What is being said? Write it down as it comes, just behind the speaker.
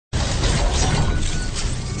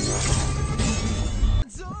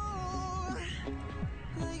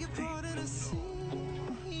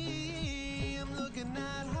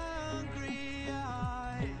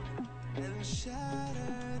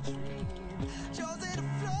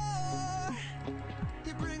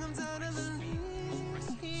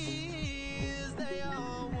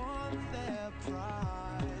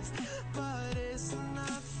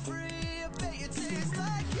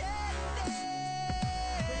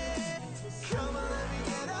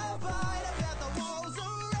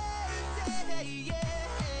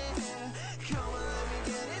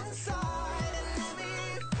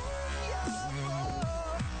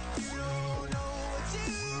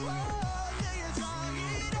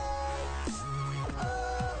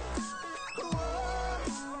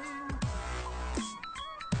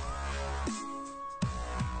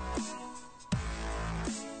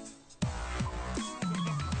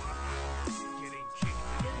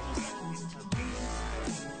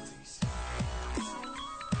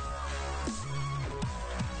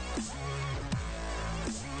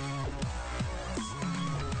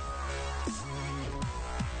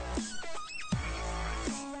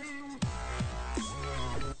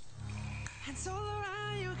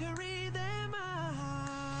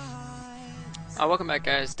Welcome back,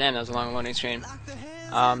 guys. Damn, that was a long loading screen.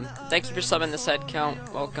 Thank you for subbing this head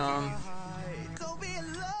count. Welcome.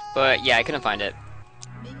 But yeah, I couldn't find it.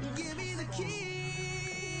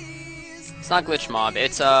 It's not glitch mob.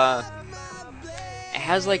 It's it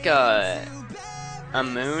has like a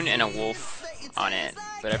moon and a wolf on it,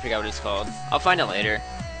 but I forgot what it's called. I'll find it later.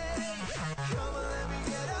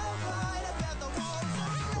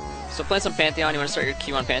 So playing some Pantheon. You want to start your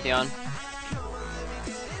queue on Pantheon?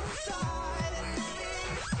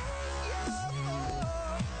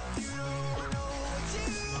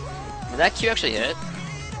 Did that Q actually hit?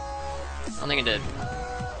 I don't think it did.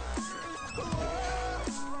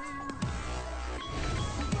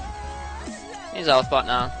 He's health bot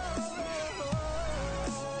now.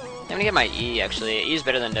 I'm gonna get my E actually. E is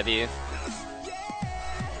better than W.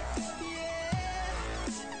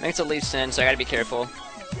 Makes a leaf sin, so I gotta be careful.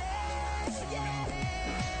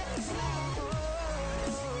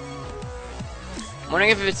 I'm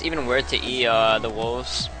wondering if it's even worth to E the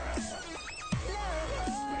wolves.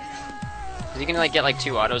 You can like get like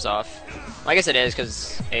 2 autos off. Well, I guess it is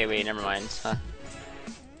because hey, wait, never mind. Huh.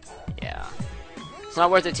 Yeah, it's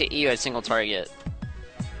not worth it to E a single target,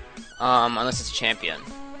 unless it's a champion.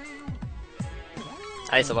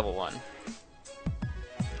 At least a level 1.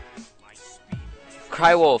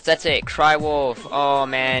 Cry Wolf, that's it. Cry Wolf. Oh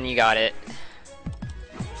man, you got it.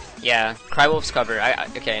 Yeah, Cry Wolf's cover.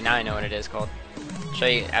 Okay, now I know what it is called. I'll show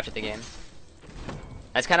you after the game.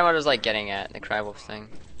 That's kind of what I was like getting at, the Cry Wolf thing.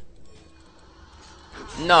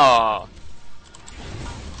 No.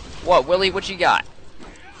 What, Willie? What you got?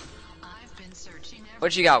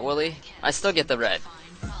 What you got, Willie? I still get the red.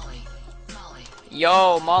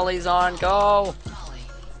 Yo, Molly's on, go!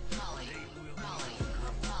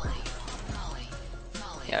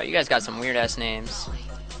 Yo, you guys got some weird ass names.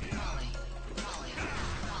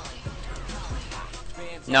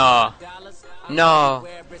 No. No.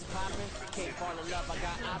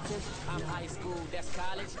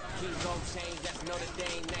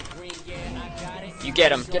 You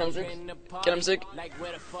get him. Get him, Zig. Get him, Zig.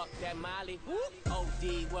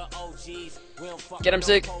 Get him,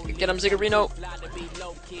 Zig. Get him, Ziggerino.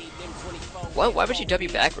 What? Why would you W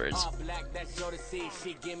backwards?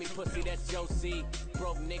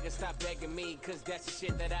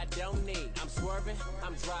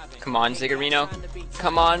 Come on, Ziggerino.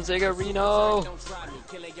 Come on, Ziggerino.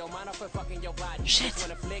 Shit.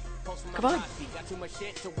 Come on.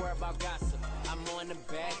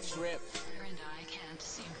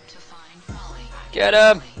 Get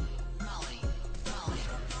him.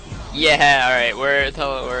 Yeah, alright, worth,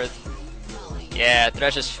 hello, worth. Yeah,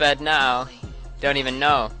 Thresh is fed now. Don't even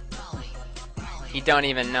know. He don't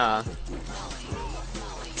even know.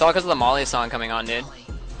 It's all because of the Molly song coming on, dude.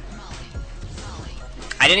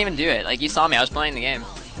 I didn't even do it. Like, you saw me, I was playing the game.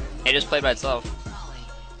 It just played by itself.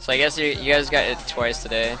 So I guess you guys got it twice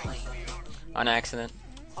today. On accident.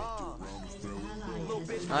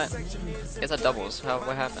 What? I guess that doubles.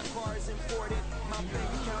 What happened?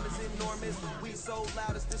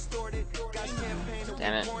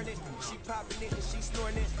 Damn it.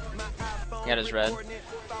 He got his red.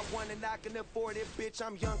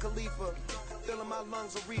 Filling my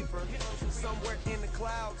lungs a reefer. Somewhere in the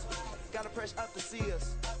clouds. Gotta press up to see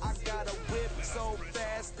us. I got a whip so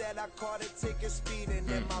fast that I caught a ticket speeding.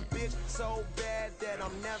 And my bitch so bad that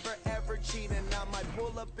I'm never ever cheating. I might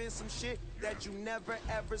pull up in some shit that you never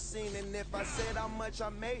ever seen. And if I said how much I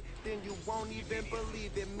made, then you won't even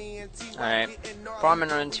believe it. Me and T. Alright. Farming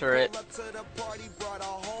run turret.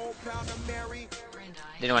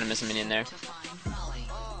 Didn't want to miss a minion there.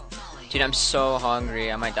 Dude, I'm so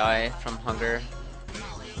hungry. I might die from hunger.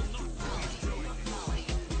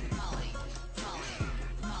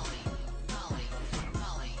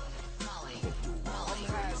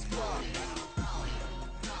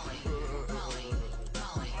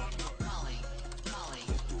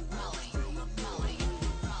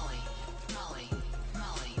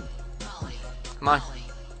 Come on.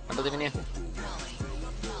 I believe in you.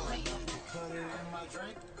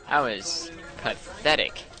 I was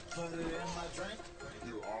pathetic.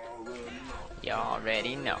 You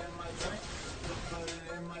already know.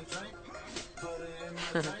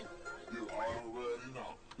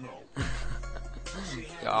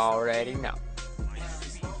 You already know.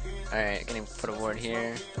 Alright, gonna put a ward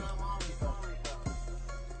here.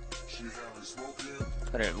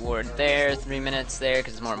 Put a ward there, 3 minutes there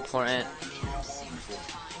because it's more important.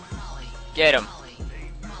 Get him.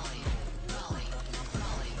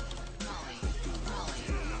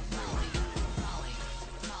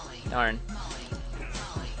 Darn.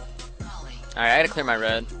 Alright, I gotta clear my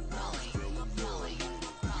red.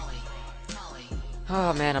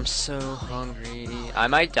 Oh man, I'm so hungry. I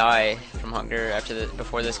might die from hunger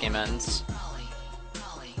before this game ends.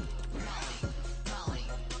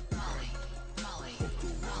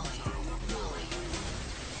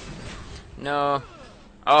 No.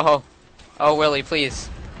 Oh. Oh, Willie, please.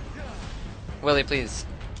 Willie, please.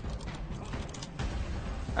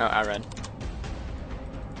 Oh, I read.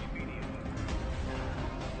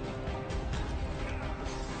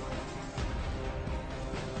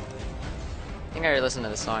 I think I already listened to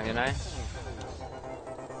this song, didn't I?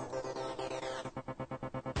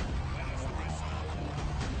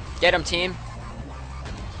 Get him, team.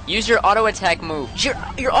 Use your auto attack move.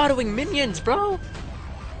 You're autoing minions, bro.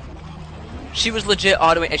 She was legit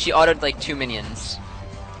autoing, and she autoed like 2 minions.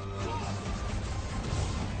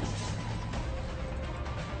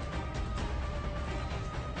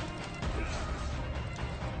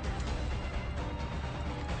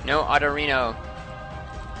 No Autorino.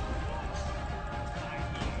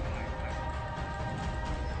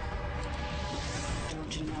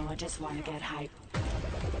 Don't you know I just want to get hype.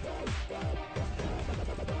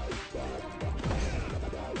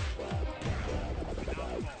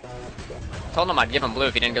 Told him I'd give him blue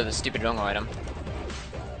if he didn't go to the stupid jungle item.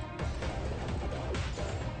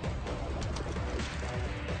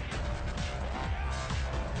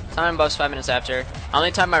 Time buffs 5 minutes after. I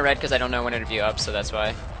only time my red because I don't know when it'll be up, so that's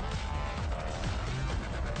why.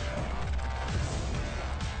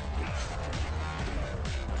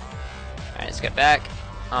 Alright, let's get back.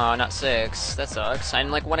 Oh, not 6. That sucks.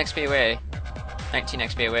 I'm like 1 XP away. 19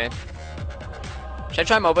 XP away. Should I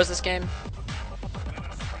try MOBAs this game?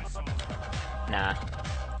 Nah.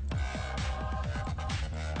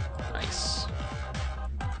 Nice.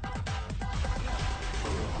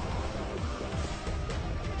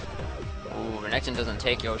 Ooh, Renekton doesn't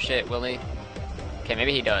take your shit, will he? Okay,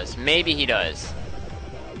 maybe he does. Maybe he does.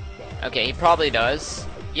 Okay, he probably does.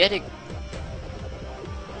 You had to...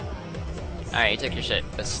 Alright, he took your shit,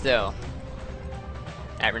 but still.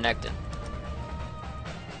 At Renekton.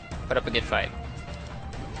 Put up a good fight.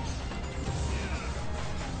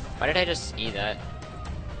 Why did I just eat that?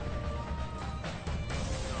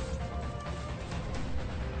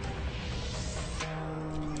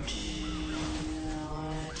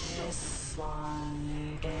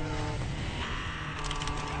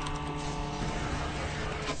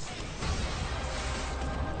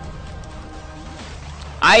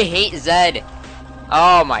 I hate Zed!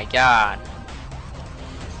 Oh my god.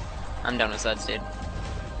 I'm done with Zeds, dude.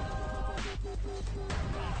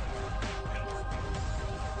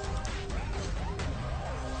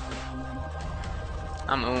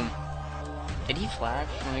 I'm Did he flash?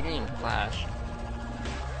 No, he didn't even flash.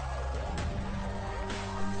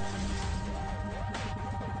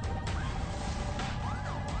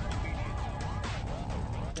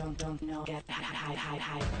 Don't know. Get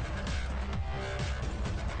hype.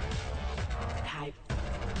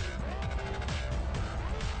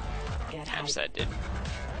 Get hype. Upset, dude.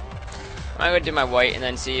 I'm gonna do my white and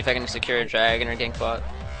then see if I can secure a dragon or gank bot.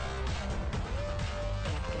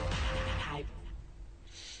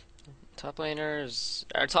 Top laners,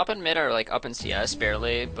 our top and mid are like up in CS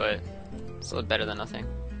barely, but still better than nothing.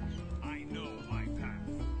 I know my path.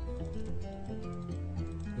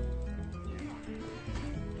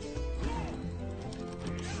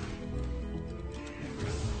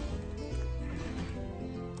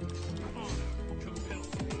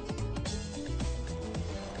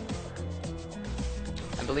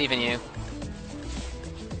 I believe in you.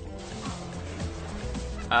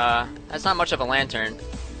 That's not much of a lantern.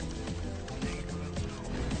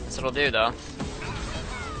 That's what it'll do, though.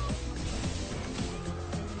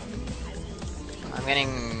 I'm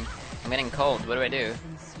getting cold. What do I do?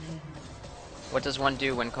 What does one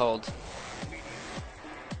do when cold?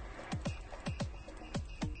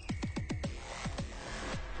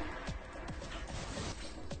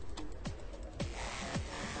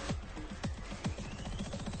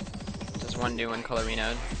 What does one do when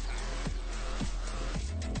colorinoed?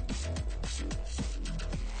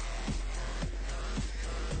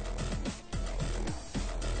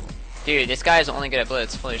 Dude, this guy is only good at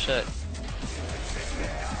blitz. Holy shit.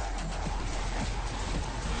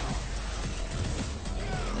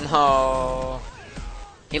 No.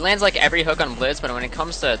 He lands like every hook on blitz, but when it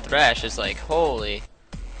comes to thresh, it's like, holy.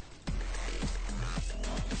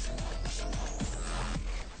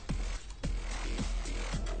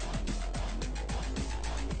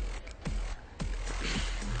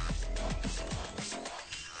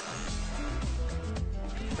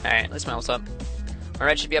 Alright, let's mouse up. My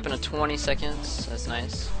red should be up in 20 seconds. That's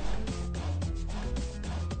nice.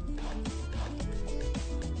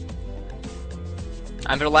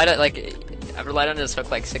 I'm gonna light it like I've relied on this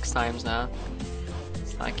hook like 6 times now.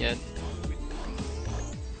 It's not good.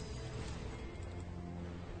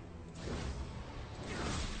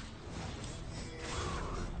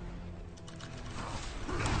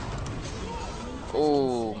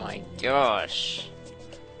 Oh my gosh.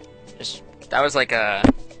 That was like a...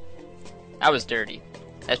 That was dirty.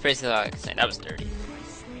 That's basically all I can say. That was dirty.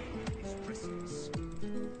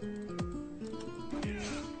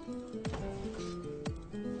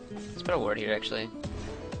 Let's put a ward here, actually.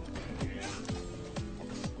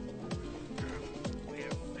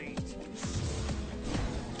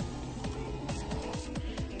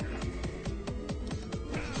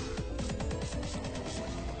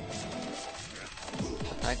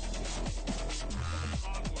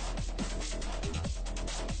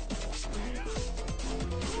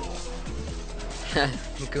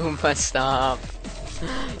 Goomba stomp.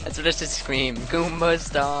 That's what I should scream. Goomba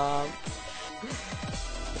stomp.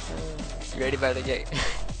 You ready about to get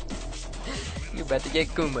you about to get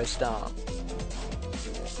Goomba stomp.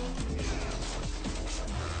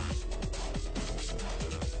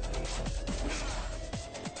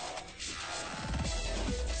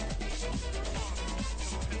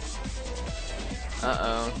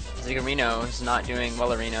 Uh-oh. Zigarino is not doing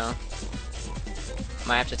Wellerino.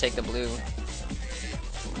 Might have to take the blue.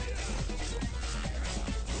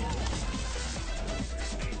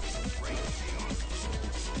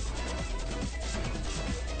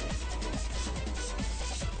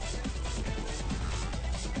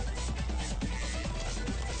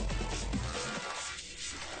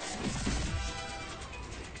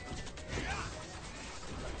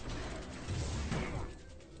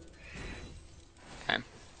 Okay.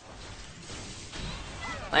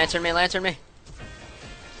 Lantern me, lantern me.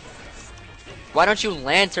 Why don't you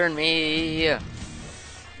lantern me?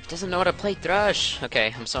 Doesn't know how to play Thrush.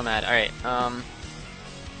 Okay, I'm so mad. Alright,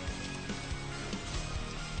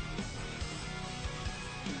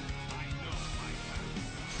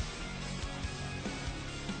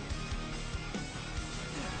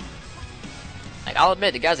 like, I'll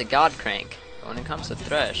admit, the guy's a god crank. But when it comes to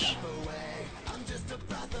Thrush...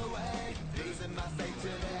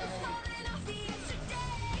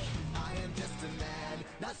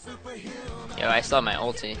 Yo, I still have my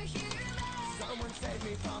ulti.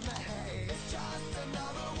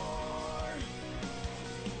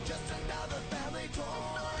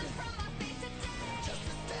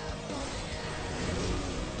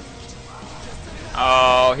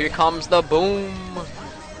 Oh, here comes the boom.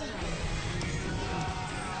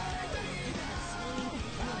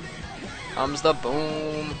 Comes the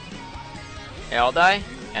boom. They all die?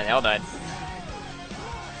 Yeah, they all died.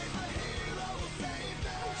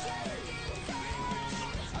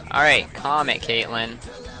 Alright, calm it, Caitlyn.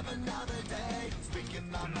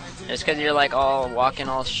 Just because you're like all walking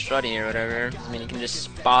all strutty or whatever, I mean you can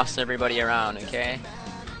just boss everybody around, okay?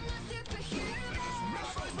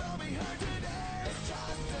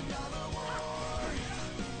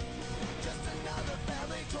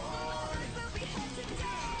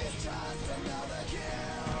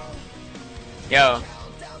 Yo,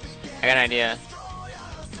 I got an idea.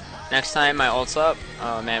 Next time my ult's up,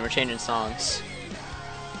 oh man, we're changing songs.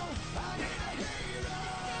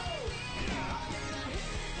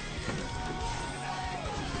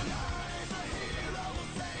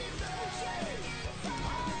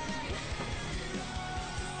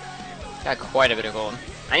 Got quite a bit of gold.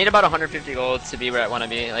 I need about 150 gold to be where I want to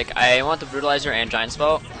be. Like, I want the Brutalizer and Giant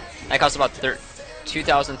Spell. That costs about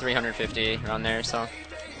 2,350 around there, so.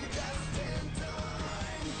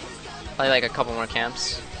 Probably like a couple more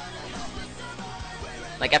camps.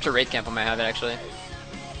 Like, after raid camp, I might have it actually.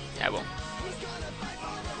 Yeah, I will.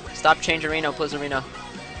 Stop Changerino, Blizzarino.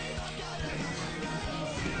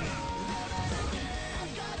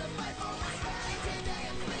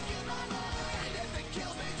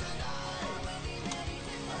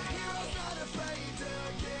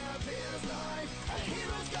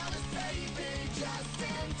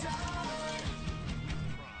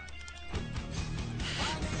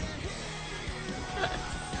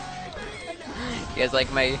 You guys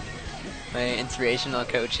like my inspirational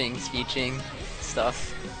coaching, speeching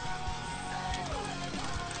stuff?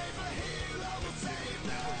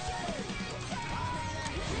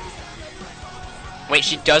 Wait,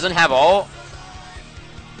 she doesn't have ult?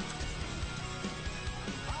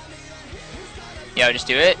 Yo, just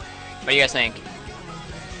do it? What do you guys think?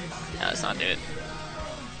 No, let's not do it.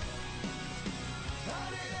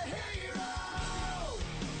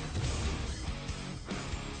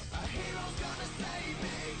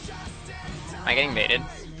 Am I getting baited?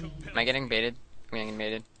 Am I getting baited? I'm getting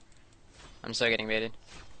baited. I'm so getting baited.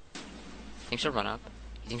 I think she'll run up.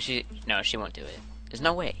 Think she? No, she won't do it. There's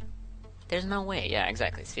no way. There's no way. Yeah,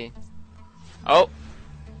 exactly. See? Oh!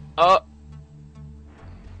 Oh!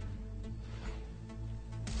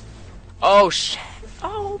 Oh, shit!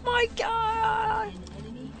 Oh my god!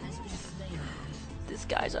 This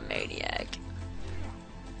guy's a maniac.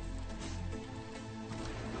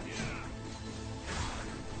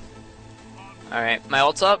 Alright, my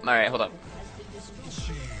ult's up? Alright, hold up.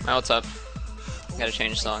 My ult's up. Gotta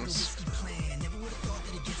change songs.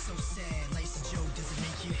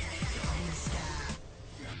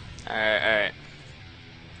 Alright, alright.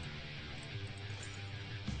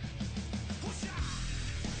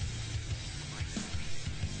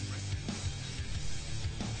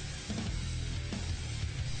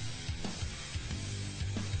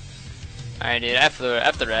 Alright, dude, F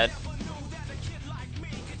the red.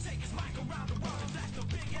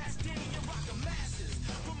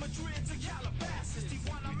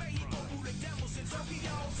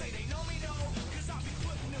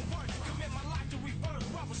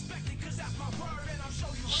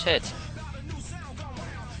 Shit.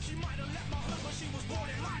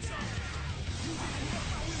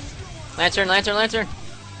 Lantern, lantern, lantern!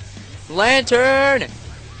 Lantern!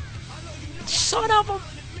 Son of a...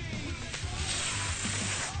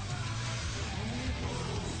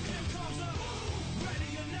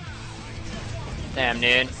 Damn,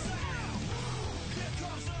 dude.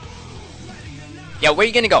 Yeah, where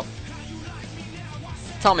you gonna go?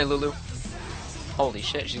 Tell me, Lulu. Holy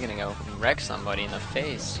shit, she's gonna go wreck somebody in the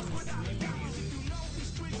face.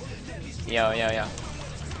 Yo, yo, yo.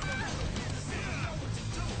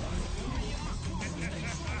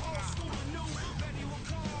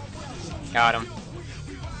 Got him.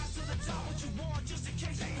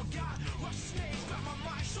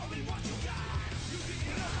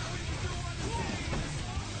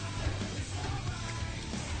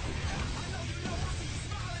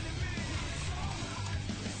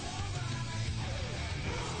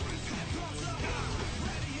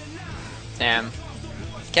 Damn.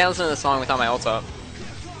 Can't listen to the song without my ult up.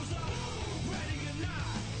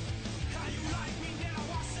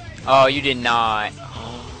 Oh, you did not.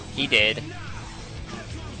 He did.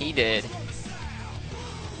 He did.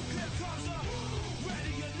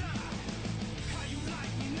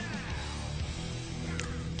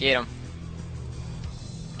 Get him.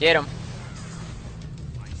 Get him.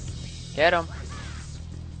 Get him.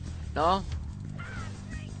 No?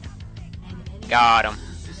 Got him.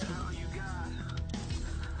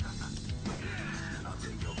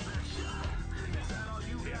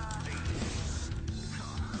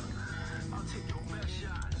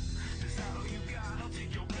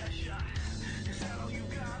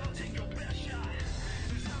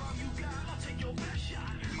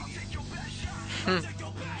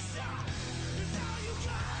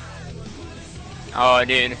 Oh,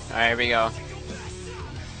 dude. Alright, here we go.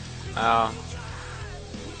 Oh.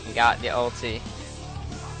 You got the ulti.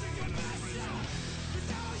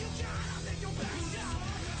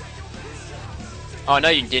 Oh, no,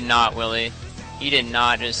 you did not, Willie. You did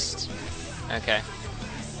not just... Okay.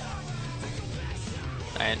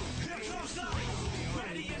 Alright.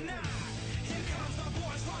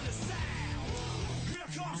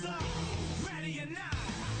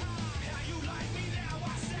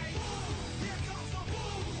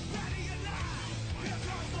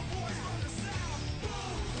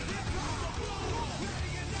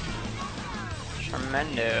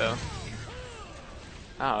 Tremendo.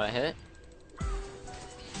 Oh, it hit.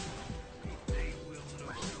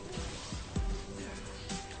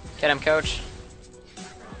 Get him, coach.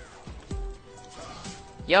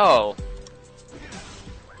 Yo.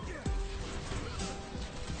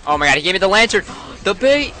 Oh my god, he gave me the lantern. The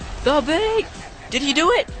bait! The bait! Did he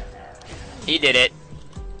do it? He did it.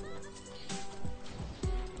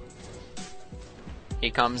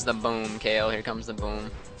 Here comes the boom, Kale. Here comes the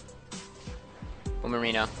boom.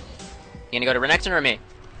 Boomerino. You gonna go to Renekton or me?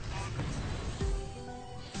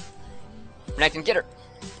 Renekton, get her!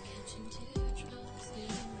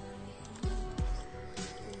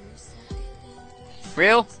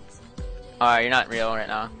 Real? Oh, you're not real right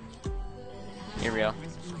now. You're real.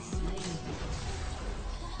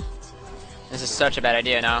 This is such a bad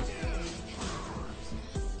idea now.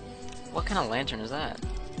 What kind of lantern is that?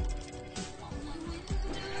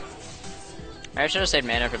 I should have saved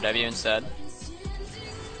mana for W instead.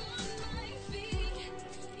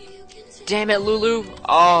 Damn it, Lulu!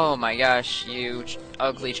 Oh my gosh, you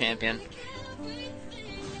ugly champion.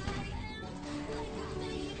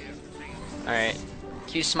 Alright.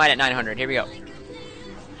 Q smite at 900. Here we go.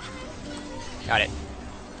 Got it.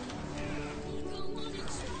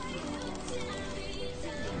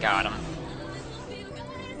 Got him.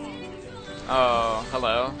 Oh,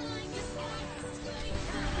 hello.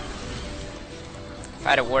 If I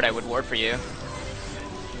had a ward, I would ward for you.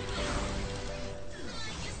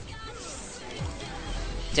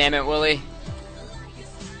 Damn it, Wooly.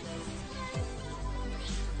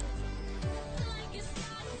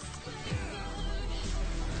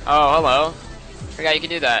 Oh, hello. Forgot you could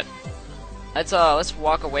do that. Let's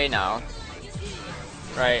walk away now.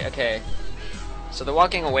 Right, okay. So the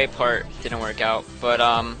walking away part didn't work out, but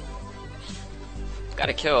got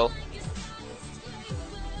a kill.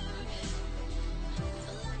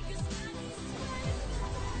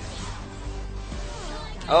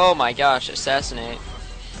 Oh my gosh, assassinate.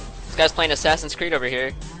 This guy's playing Assassin's Creed over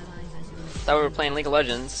here. Thought we were playing League of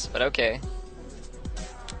Legends, but okay.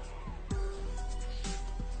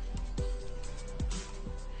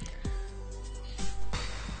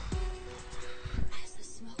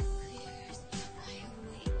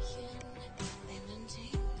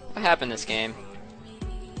 What happened this game?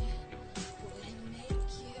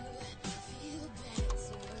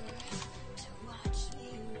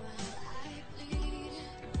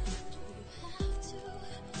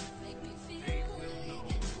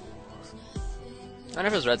 I wonder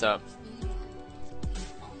if his red's up.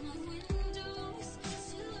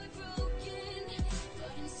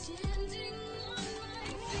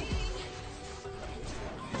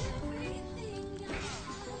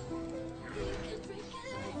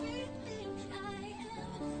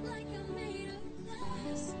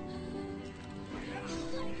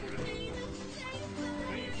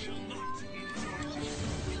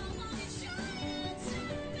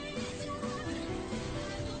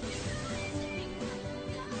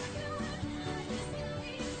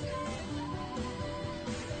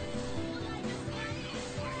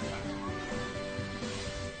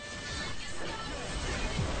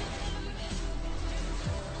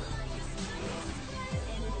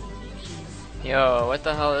 Yo, what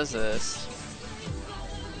the hell is this?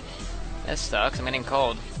 This sucks, I'm getting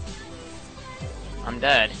cold. I'm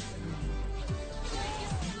dead.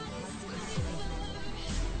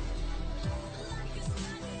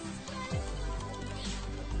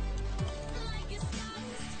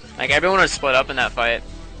 Like, everyone was split up in that fight.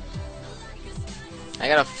 I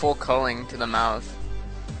got a full culling to the mouth.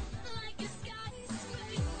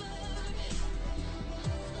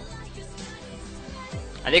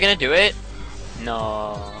 Are they gonna do it?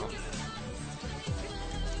 No.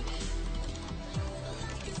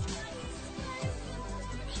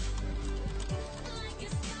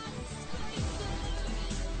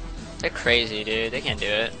 They're crazy, dude. They can't do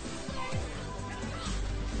it.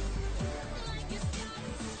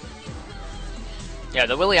 Yeah,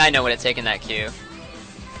 the Willy I know would have taken that Q.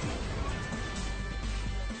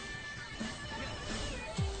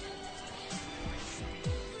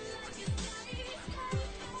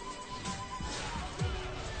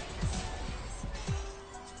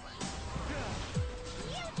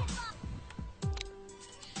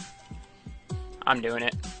 I'm doing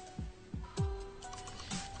it.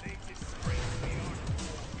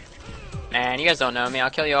 Man, you guys don't know me. I'll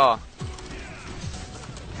kill you all.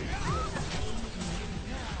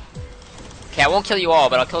 Okay, I won't kill you all,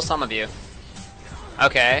 but I'll kill some of you.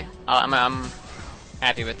 Okay, I'm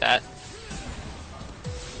happy with that.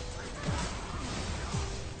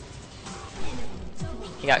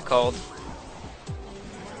 He got cold.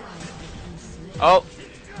 Oh,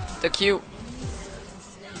 the Q.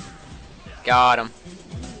 Got him.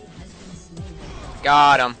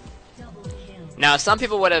 Got him. Now, some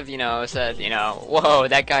people would have, said, whoa,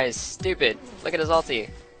 that guy is stupid. Look at his ulti.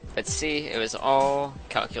 But see, it was all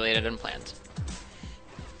calculated and planned.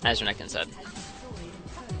 As Renekton said.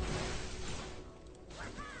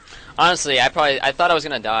 Honestly, I thought I was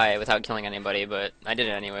gonna die without killing anybody, but I did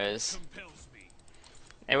it anyways.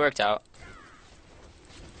 It worked out.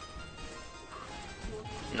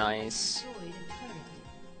 Nice.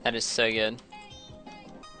 That is so good.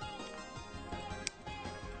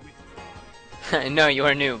 No, you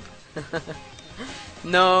are noob.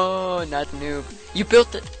 No, not noob. You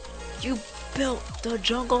built it. You built the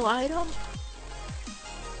jungle item?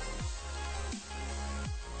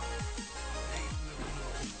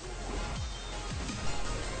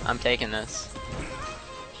 I'm taking this.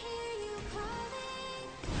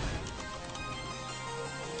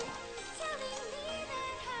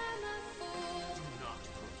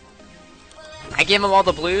 I gave him all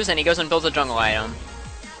the blues and he goes and builds a jungle item.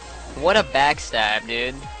 What a backstab,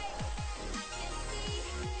 dude.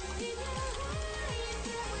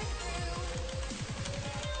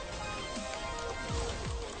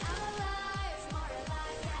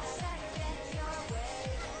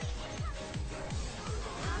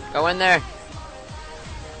 Go in there.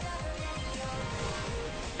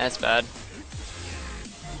 That's bad.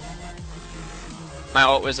 My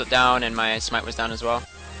ult was down and my smite was down as well.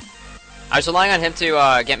 I was relying on him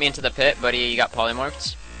to get me into the pit, but he got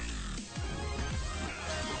polymorphed.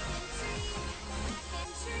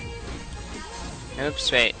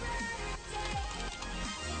 Oops, wait.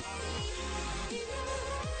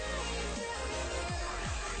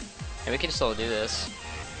 Yeah, we can still do this.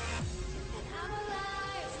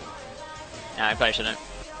 Nah, I probably shouldn't.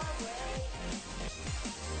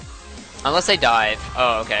 Unless they dive.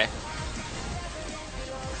 Oh, okay.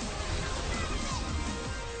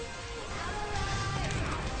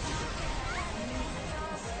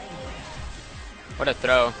 What a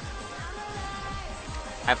throw.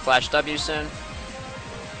 I have flash W soon.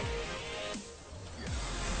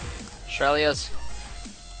 Australia's.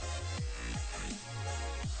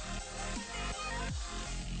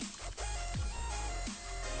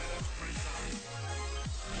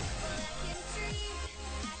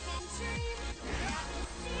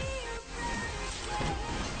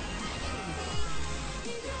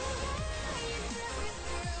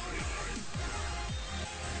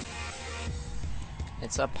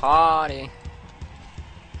 It's a party.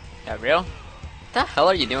 Yeah, real? What the hell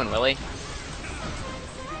are you doing, Willie?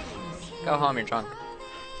 Go home, you're drunk.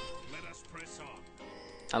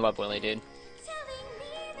 I love Willie, dude.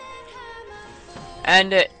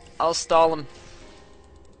 End it. I'll stall him.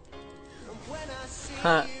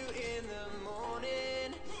 Huh.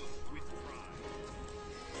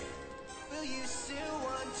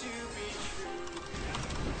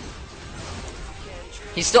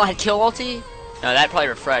 He still had kill ulti? No, that probably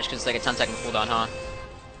refreshed because it's like a 10-second cooldown, huh?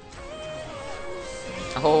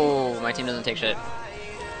 Oh, my team doesn't take shit.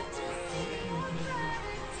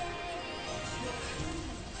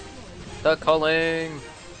 The culling.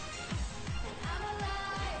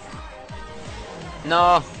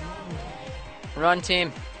 No. Run,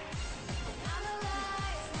 team.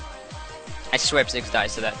 I swear 6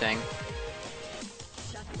 dies to that thing.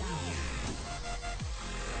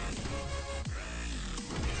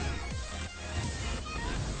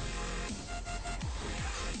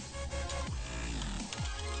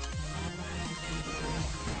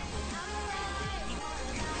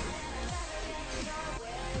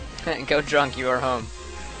 Go drunk, you are home.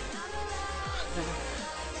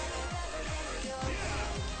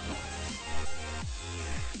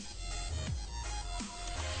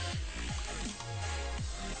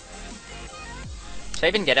 Should I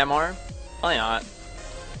even get MR? Probably not.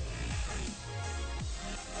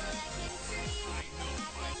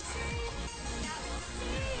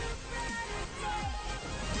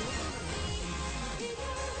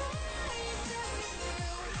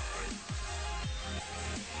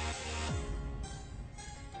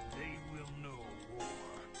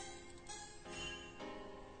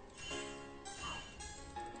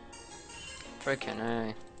 Frickin'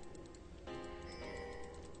 A.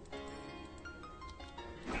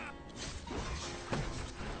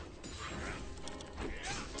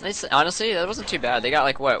 Honestly, that wasn't too bad. They got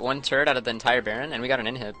like what, 1 turret out of the entire Baron, and we got an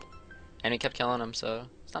inhib, and we kept killing them, so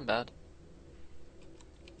it's not bad.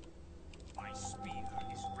 My spear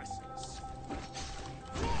is restless.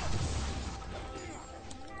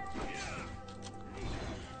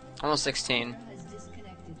 Almost 16.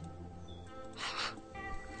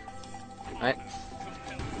 Right.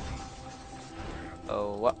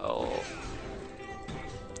 Oh, uh-oh.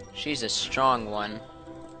 She's a strong one.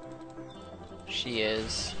 She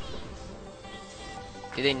is.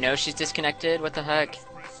 Do they know she's disconnected? What the heck?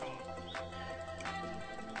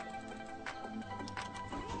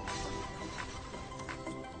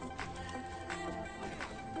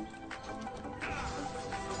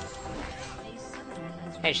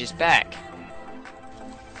 Hey, she's back.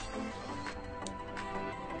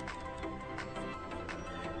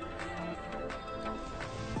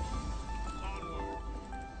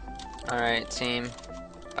 Alright, team.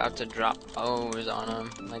 About to drop O's on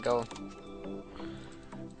him. Let go.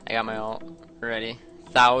 I got my ult ready.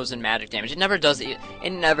 1,000 magic damage. It never does. It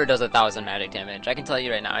never does 1,000 magic damage. I can tell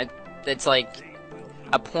you right now. It's like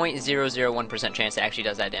a 0.001% chance it actually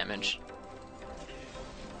does that damage.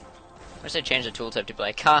 I wish I changed the tooltip to be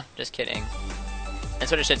like, ha, just kidding.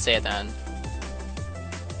 That's what it should say at the end.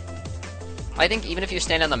 I think even if you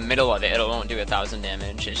stand in the middle of it, it won't do 1,000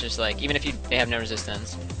 damage. It's just like, even if they have no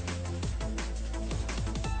resistance.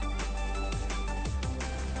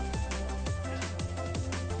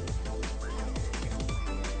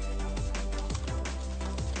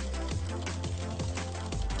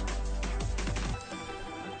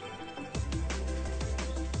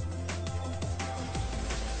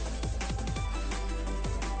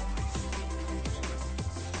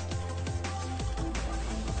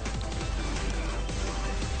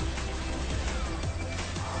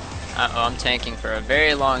 Uh-oh, I'm tanking for a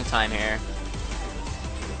very long time here.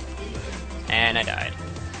 And I died.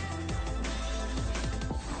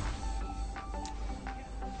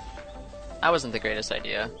 That wasn't the greatest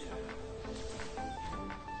idea.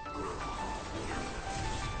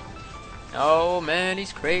 Oh man,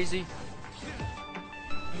 he's crazy.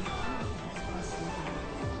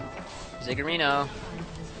 Ziggerino.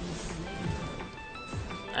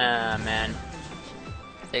 Ah man.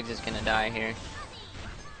 Ziggs is gonna die here.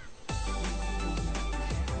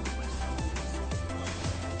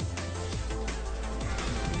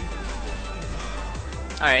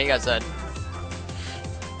 Alright, you got Zed.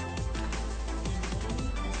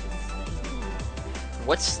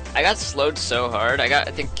 I got slowed so hard. I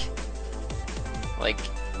think like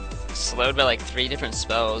slowed by like 3 different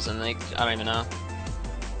spells, and like I don't even know.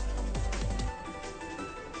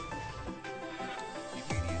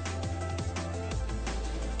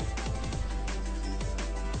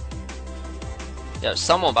 Yo,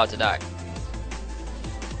 someone about to die.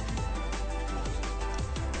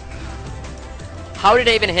 How did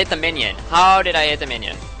I even hit the minion? How did I hit the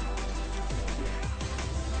minion?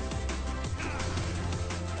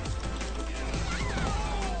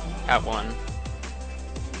 Got one.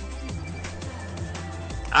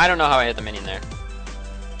 I don't know how I hit the minion there.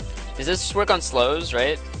 Does this work on slows,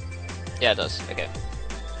 right? Yeah, it does. Okay.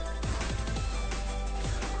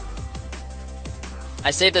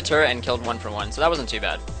 I saved the turret and killed 1 for 1, so that wasn't too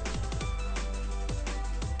bad.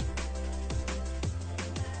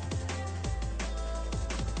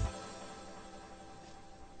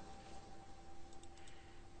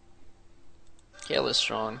 Gale is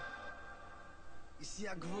strong.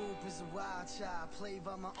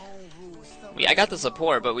 I got the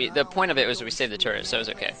support, but the point of it was we saved the turret, so it was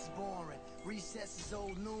okay.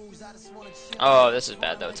 Oh, this is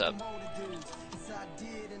bad though. What's up?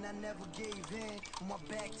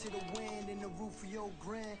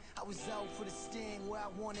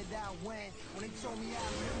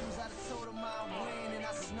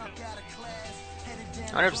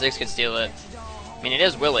 I wonder if Ziggs could steal it. I mean, it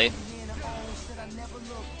is Willy.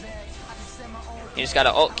 You just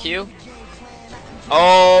gotta ult Q.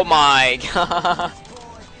 Oh my god.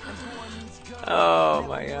 Oh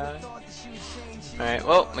my god. Alright,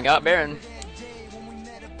 well, we got Baron.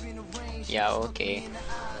 Yeah, okay.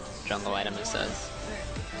 Jungle item, it says.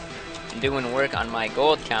 I'm doing work on my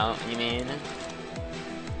gold count, you mean?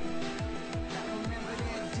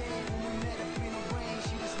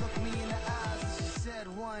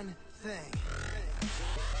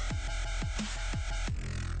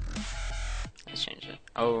 Let's change it.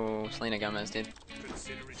 Oh, Selena Gomez, dude.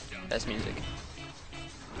 Best music.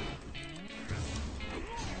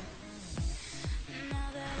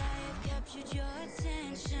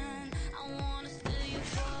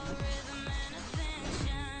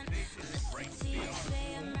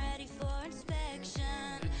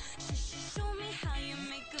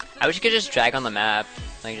 I wish you could just drag on the map.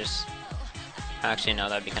 Like, just. Actually, no,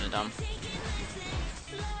 that'd be kind of dumb.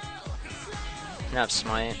 You have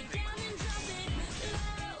smite.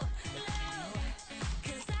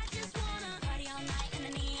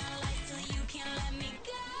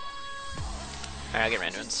 Alright, I'll get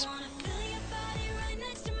randoms.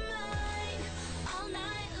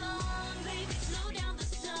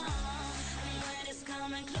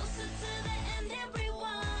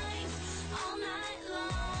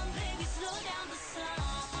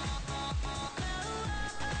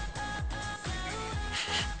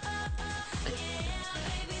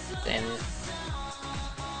 Damn it.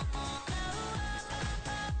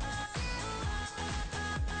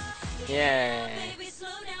 Yay.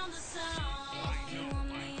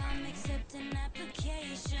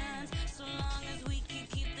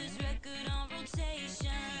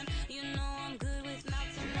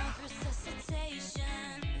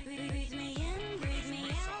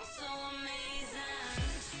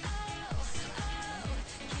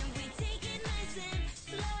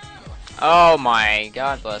 Oh my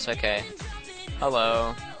god bless, okay.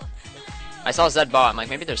 Hello. I saw Zed bot, I'm like,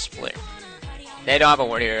 maybe they're split. They don't have a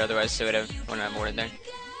ward here, otherwise they wouldn't have warded there.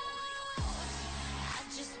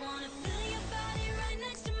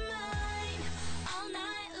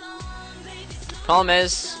 Problem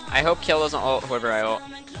is, I hope Kill doesn't ult whoever I ult.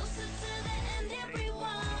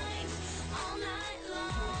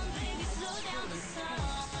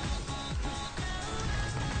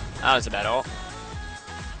 That was a bad ult.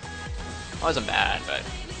 It wasn't bad, but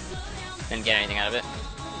didn't get anything out of it.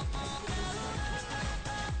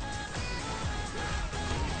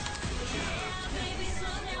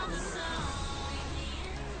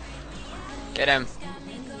 Get him.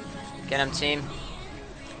 Get him, team.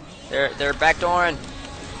 They're backdooring.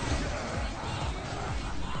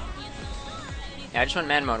 Yeah, I just went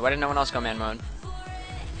man mode. Why did no one else go man mode?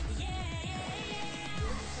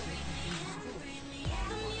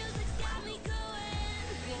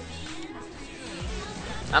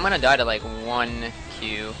 I'm gonna die to like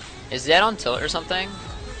 1Q. Is that on tilt or something?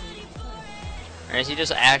 Or is he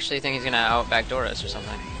just actually think he's gonna out backdoor us or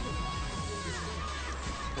something?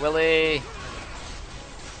 Willie!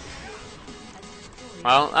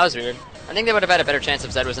 Well, that was weird. I think they would have had a better chance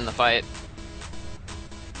if Zed was in the fight.